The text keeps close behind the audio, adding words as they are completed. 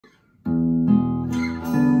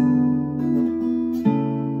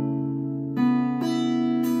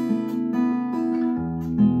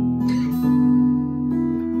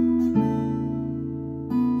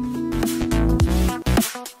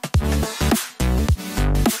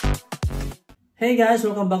Hey guys!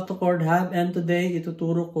 Welcome back to Chord Hub, and today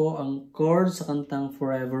ituturo ko ang chord sa kantang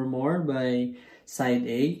Forevermore by Side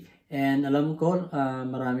A. And alam ko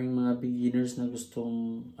maraming mga beginners na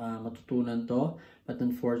gustong matutunan to, but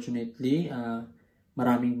unfortunately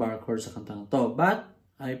maraming bar chords sa kantang to. But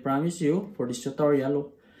I promise you, for this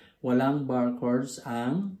tutorial, walang bar chords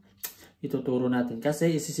ang ituturo natin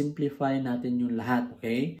kasi isi-simplify natin yung lahat,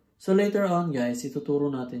 okay? So later on guys, ituturo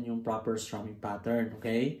natin yung proper strumming pattern,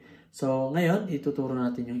 okay? So, ngayon, ituturo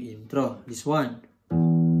natin yung intro. This one.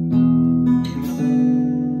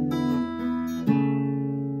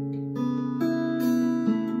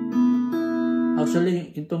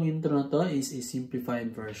 Actually, itong intro na to is a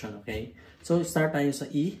simplified version, okay? So, start tayo sa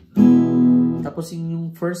E. Tapos,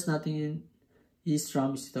 yung first natin yung E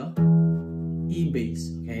strum is ito. E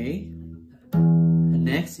bass, okay? And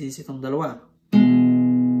next is itong dalawa.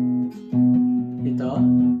 Ito,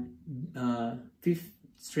 fifth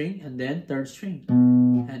string and then third string,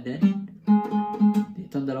 and then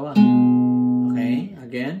itong dalawa, okay,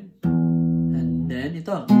 again, and then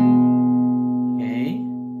ito, okay,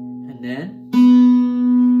 and then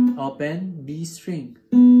open B string,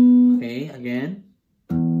 okay, again.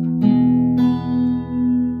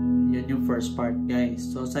 Yan yung first part guys.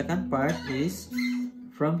 So second part is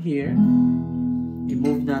from here,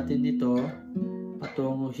 i-move natin ito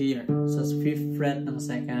patungo here sa 5th fret ng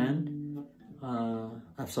second,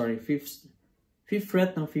 fifth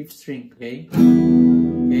fret ng 5th string, okay?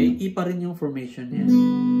 Okay, E pa rin yung formation niya.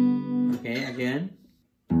 Okay, again.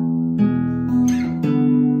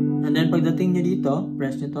 And then pagdating niya dito,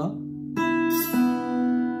 press nyo to.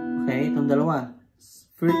 Okay, itong dalawa.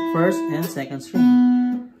 First and second string.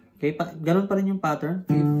 Okay, ganun pa rin yung pattern.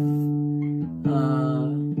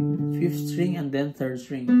 Fifth string and then third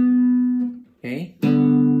string. Okay?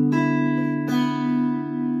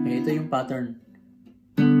 Okay, ito yung pattern.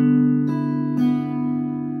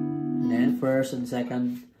 First and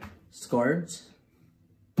second chords.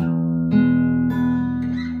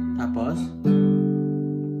 Tapos,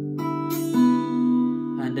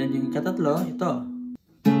 and then yung katatlo, ito.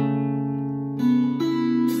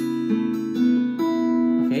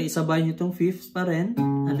 Okay, isabay nyo itong fifth pa rin,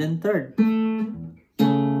 and then third.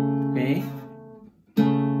 Okay.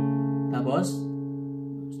 Tapos,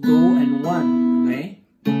 2 and 1. Okay.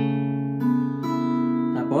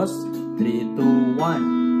 Tapos, 3, 2,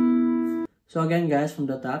 1. So again guys,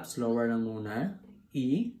 from the top, slower lang muna.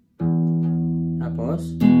 E.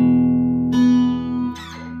 Tapos.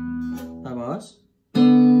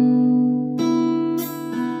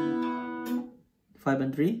 5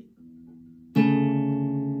 and 3.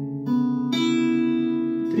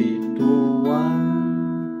 3, 2,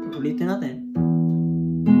 1. Ulitin natin.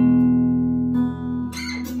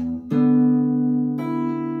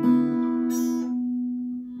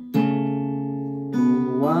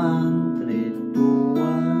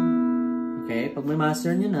 Pag may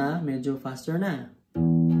master nyo na, medyo faster na.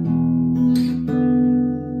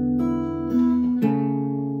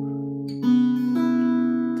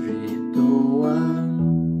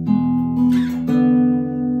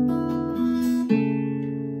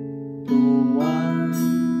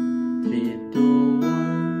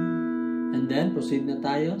 And then, proceed na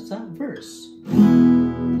tayo sa verse.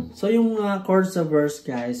 So, yung chords sa verse,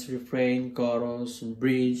 guys, refrain, chorus,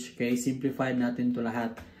 bridge, okay, simplified natin to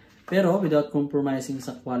lahat. Pero, without compromising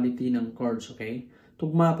sa quality ng chords, okay?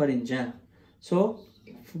 Tugma pa rin siya. So,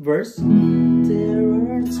 verse. There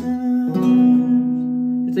are times.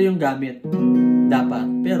 Ito yung gamit.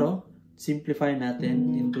 Dapat. Pero, simplify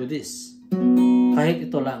natin into this. Kahit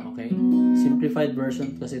ito lang, okay? Simplified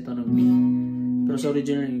version kasi ito ng B. Pero sa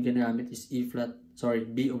original yung ginamit is E flat. Sorry,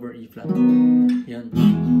 B over E flat. Yan.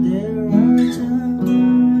 There are times.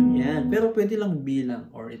 Yan. Pero pwede lang B lang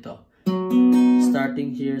or ito.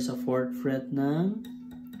 Starting here sa 4th fret ng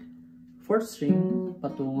 4th string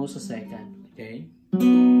patungo sa 2nd, okay?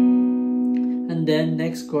 And then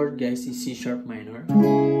next chord guys is C sharp minor.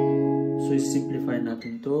 So simplify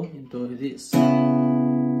natin to into this.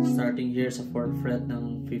 Starting here sa 4th fret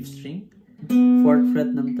ng 5th string, 4th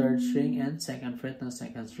fret ng 3rd string, and 2nd fret ng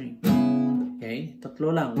 2nd string. Okay?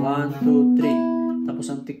 Tatlo lang. 1, 2, 3.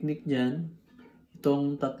 Tapos ang technique dyan,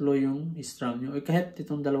 itong tatlo yung strum nyo. O kahit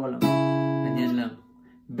itong dalawa lang. Ganyan lang.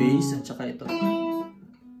 Bass at saka ito.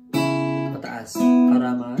 Pataas.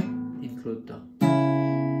 Para ma-include to.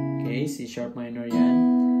 Okay, C sharp minor yan.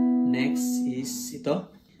 Next is ito.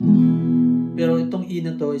 Pero itong E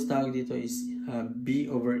na to is tawag dito is E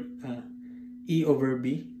over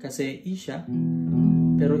B. Kasi E siya.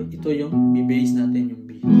 Pero ito yung B-bass natin, yung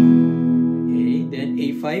B. Okay, then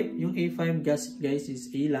A5. Yung A5 guys is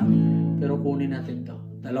A lang. Pero kunin natin to.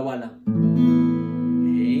 Dalawa lang.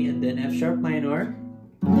 then F sharp minor.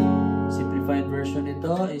 Simplified version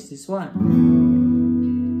ito is this one.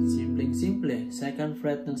 Simple. Second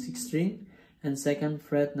fret ng 6th string and second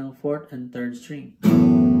fret ng 4th and 3rd string.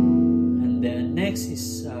 And then next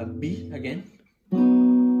is B again.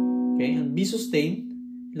 Okay, ang B sustain,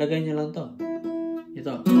 ilagay niyo lang to.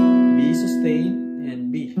 Ito, B sustain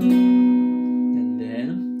and B. And then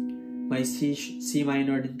may C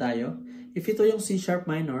minor din tayo. If ito yung C sharp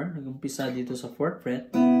minor, nag-umpisa dito sa 4th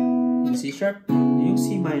fret, yung C sharp, yung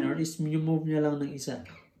C minor is move niya lang ng isa.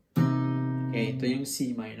 Okay, ito yung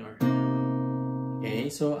C minor.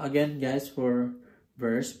 Okay, so again guys, for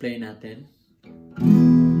verse, play natin.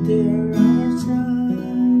 There are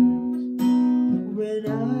times when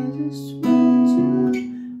I just want to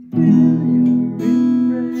feel your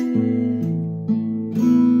embrace.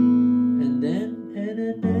 And then,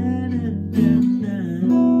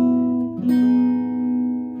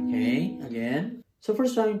 okay, again. So for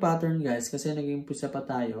strumming pattern guys, kasi nag-impulsa pa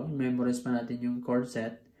tayo, memorize pa natin yung chord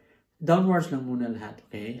set. Downwards lang muna lahat,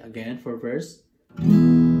 okay? Again, for verse.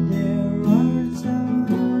 There are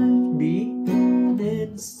times B,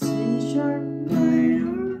 then C sharp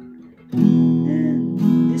minor, and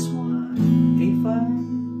this one, A5,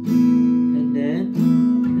 and then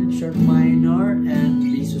sharp minor, and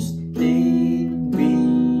B sustain, B,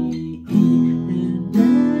 E,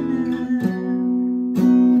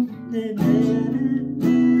 and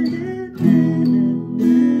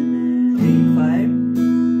A5,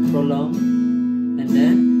 prolong, and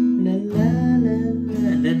then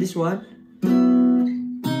and then this one.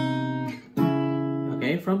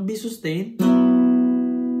 Okay, from B sustain,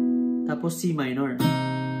 tapos C minor,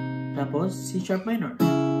 tapos C sharp minor.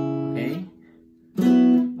 Okay,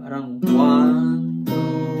 parang 1,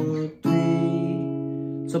 2,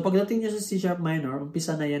 3. So pagdating nyo sa C sharp minor,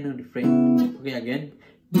 umpisa na yan ng refrain. Okay, again,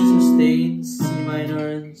 B sustain, C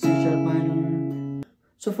minor, C sharp minor.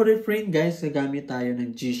 So for refrain guys, gagamit tayo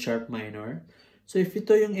ng G sharp minor. So if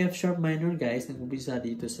ito yung F sharp minor guys, nag-umpisa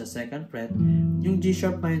dito sa 2nd fret, yung G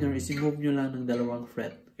sharp minor is i-move nyo lang ng 2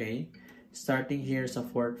 fret, okay? Starting here sa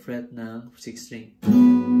 4th fret ng 6th string.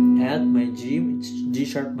 At may G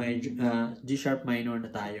sharp minor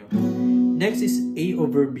na tayo. Next is A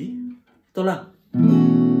over B. Ito lang.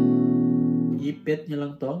 Ipit nyo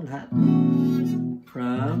lang to lahat.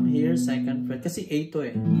 From here, 2nd fret. Kasi A to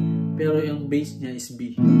eh. Pero yung bass niya is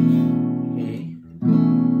B. Okay?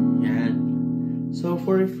 Yan. So,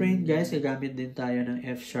 for refrain guys, gagamit din tayo ng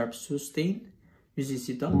F sharp sustain. Which is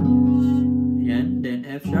ito. Yan. Then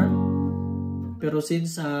F sharp. Pero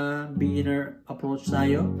since beginner approach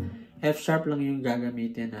tayo, F sharp lang yung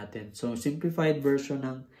gagamitin natin. So, simplified version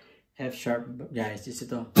ng F sharp guys is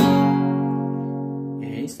ito.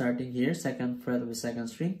 Okay, starting here, 2nd fret of the 2nd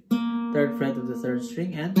string, 3rd fret of the 3rd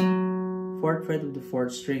string, and 4th fret of the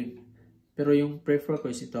 4th string. Pero yung prefer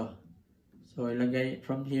ko is ito. So, ilagay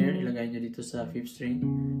from here, ilagay nyo dito sa 5th string.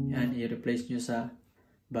 Yan, i-replace nyo sa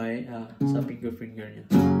finger nyo.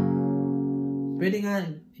 Pwede nga,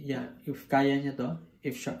 yeah, if kaya nyo to,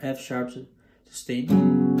 F sharp sustain,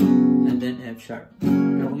 and then F sharp.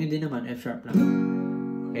 Pero kung hindi naman, F sharp lang.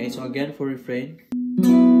 Okay, so again, for refrain.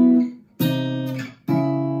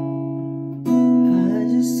 I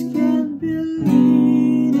just can't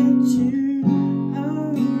believe that you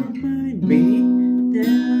are my baby.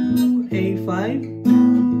 A5,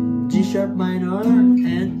 G sharp minor,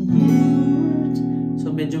 and U. So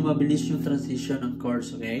medyo mabilis yung transition ng chords,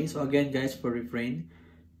 okay? So again guys, for refrain,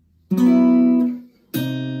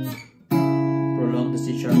 prolong the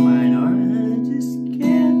C sharp minor. I just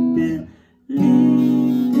can't believe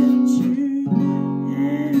that you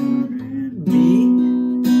and B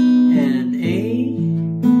and A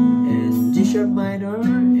and G sharp minor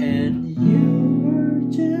and you were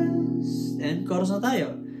just, and chorus na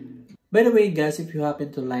tayo. By the way guys, if you happen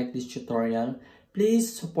to like this tutorial,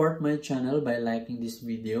 please support my channel by liking this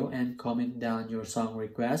video and comment down your song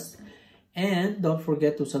requests. And don't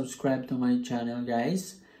forget to subscribe to my channel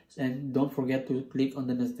guys. And don't forget to click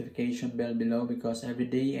on the notification bell below because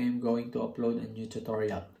every day I am going to upload a new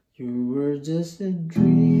tutorial. You were just a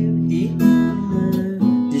dream. E,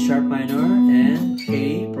 G sharp minor, and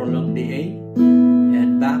A, prolong the A,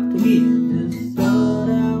 and back to E. Just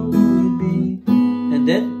thought I would be. And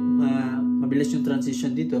then, mabilis yung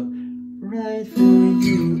transition dito. Right for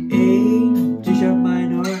you, A, G sharp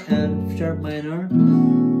minor, and F sharp minor,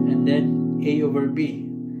 and then A over B.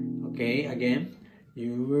 Okay, again,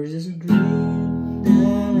 you were just a dream.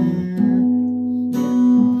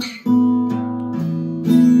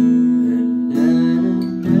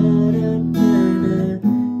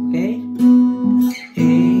 Okay, A,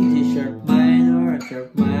 G sharp minor, F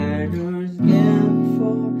sharp minor, again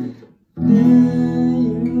for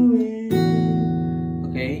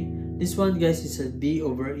one guys is a D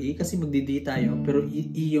over E kasi magdi-D tayo pero E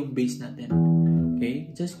yung bass natin.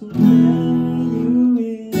 Okay? Just compare you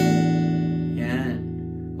with. Yan.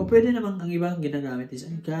 O pwede naman ang iba ginagamit is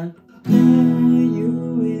I can compare you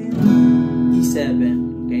with E7.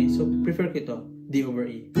 Okay? So prefer ko ito. D over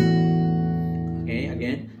E. Okay?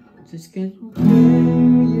 Again. Just can't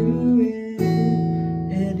compare you with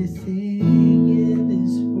anything in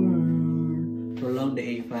this world. Prolong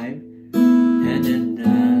the A5. And then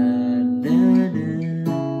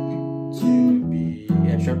to be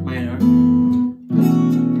F sharp minor.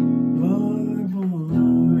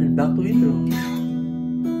 And back to intro.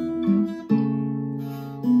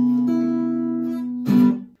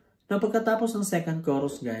 Now, pagkatapos ng second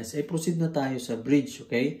chorus, guys, ay proceed na tayo sa bridge,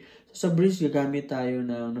 okay? So, sa bridge, gagamit tayo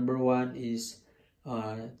ng number 1 is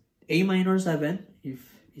A minor 7. If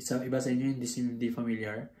iba sa inyo hindi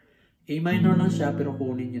familiar. A minor lang siya, pero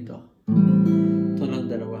kunin nyo to. Ito lang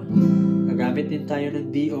dalawa. Gagamit din tayo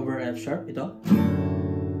ng D over F sharp. Ito.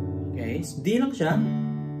 Okay. D lang siya,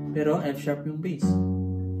 pero F sharp yung bass.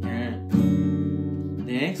 Yan.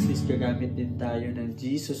 Next is gagamit din tayo ng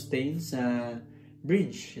G sustain sa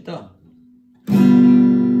bridge. Ito.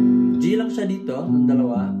 G lang siya dito, ng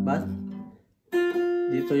dalawa, but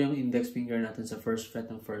dito yung index finger natin sa first fret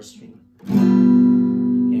ng first string.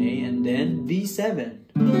 Okay, and then D7.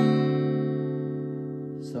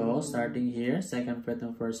 So, starting here, second fret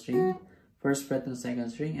ng first string, first fret ng second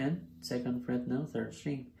string, and second fret ng third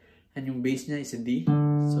string. And yung bass niya is a D,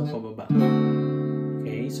 so pababa.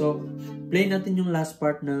 Okay, so play natin yung last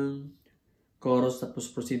part ng chorus tapos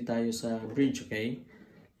proceed tayo sa bridge, okay?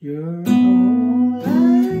 You're all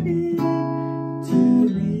I need to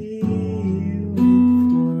be with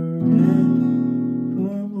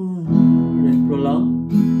forevermore. Then prolong.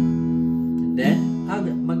 And then,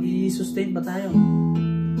 mag-i-sustain pa tayo.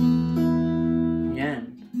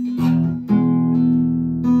 Yan.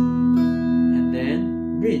 And then,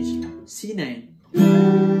 bridge. C9.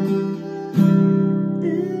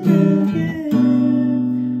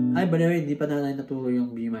 By the way, hindi pa natin naturo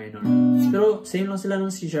yung B minor. Pero same lang sila ng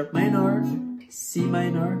C sharp minor, C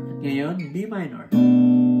minor, at ngayon B minor.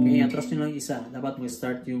 Okay, atras nyo lang isa. Dapat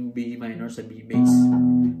mag-start yung B minor sa B bass.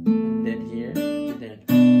 And then here, and then.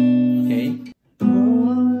 Okay.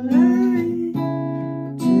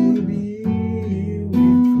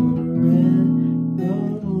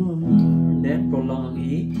 And then prolong ang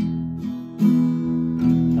E.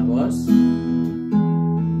 Tapos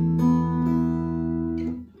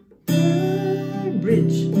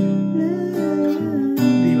bridge.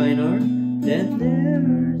 B minor, then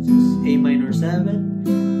there's A minor 7,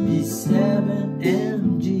 B7,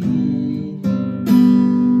 and G.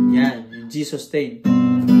 Yan, G sustain.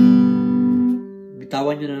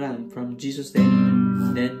 Bitawan nyo na lang from G sustain,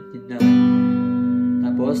 then yun na.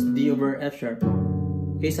 Tapos D over F sharp.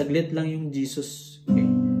 Okay, saglit lang yung G sus. Okay,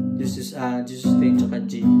 this is G sustain tsaka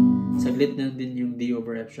G. Saglit lang din yung D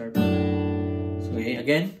over F sharp. So, okay,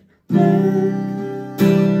 again.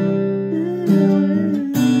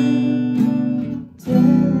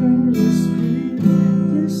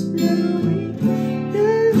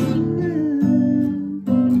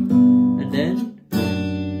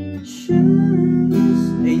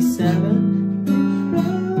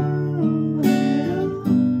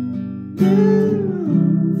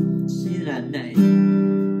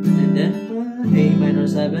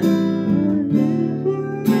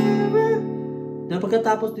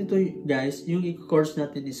 Pagkatapos nito guys, yung i-chorus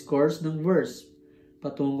natin is chorus ng verse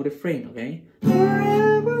patungong refrain, okay?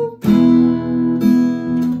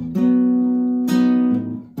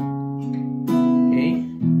 Okay.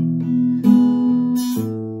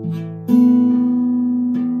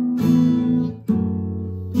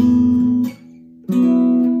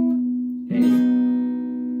 Okay.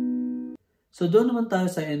 So doon naman tayo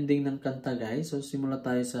sa ending ng kanta guys. So simula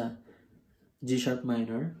tayo sa G sharp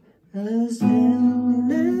minor. As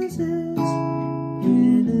endless as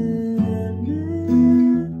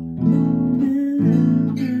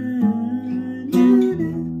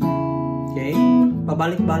okay,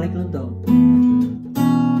 pabalik-balik lang to.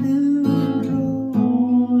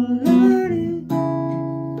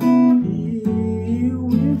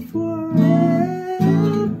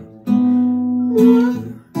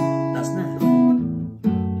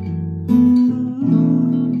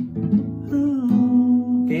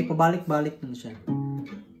 Balik-balik lang siya.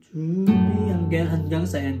 Hanggang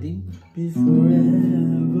sa ending. Be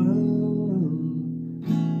forever.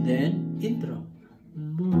 Then, intro.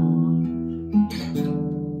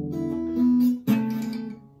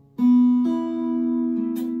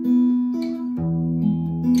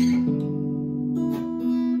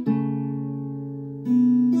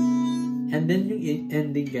 then yung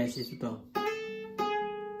ending guys is ito.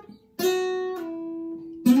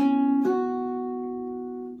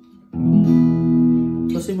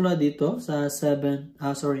 So simula dito sa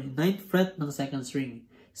 9th fret ng 2nd string.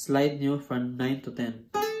 Slide nyo from 9 to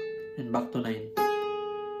 10 and back to 9.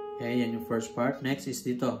 Okay, yan yung first part. Next is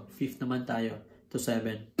dito, 5th naman tayo to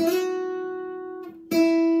 7.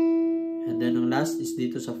 And then ang last is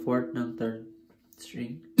dito sa 4th ng 3rd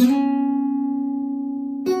string.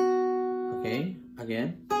 Okay,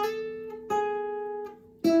 again.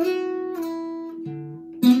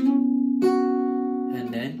 And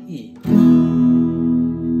then E.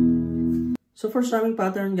 So for strumming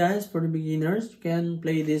pattern guys, for the beginners, you can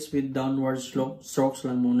play this with downward strokes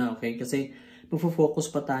lang muna, okay? Kasi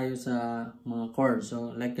magfo-focus pa tayo sa mga chords.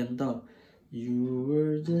 So like ganito. You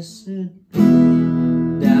were just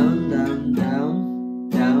down, down, down,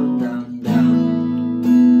 down, down, down.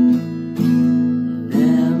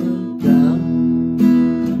 Never down.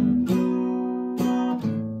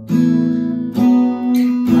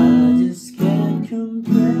 I just can't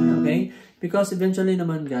compare. Okay? Because eventually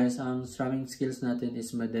naman guys, ang strumming skills natin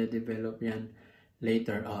is made-develop yan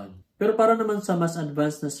later on. Pero para naman sa mas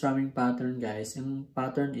advanced na strumming pattern guys, yung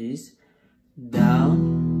pattern is down,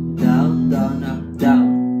 down, down, up, down.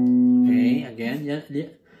 Okay, again,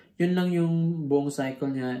 yun lang yung buong cycle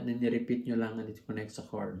niya, then i-repeat nyo lang and it connects sa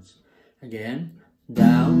chords. Again,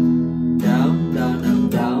 down, down, down, up,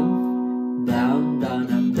 down, down, down,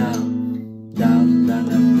 up, down, down, down,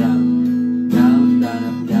 up, down,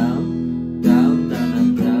 down,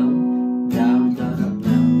 down, up,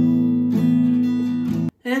 down.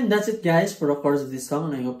 And that's it guys for the chords of this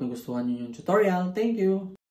song, and I hope nagustuhan niyo yung tutorial. Thank you!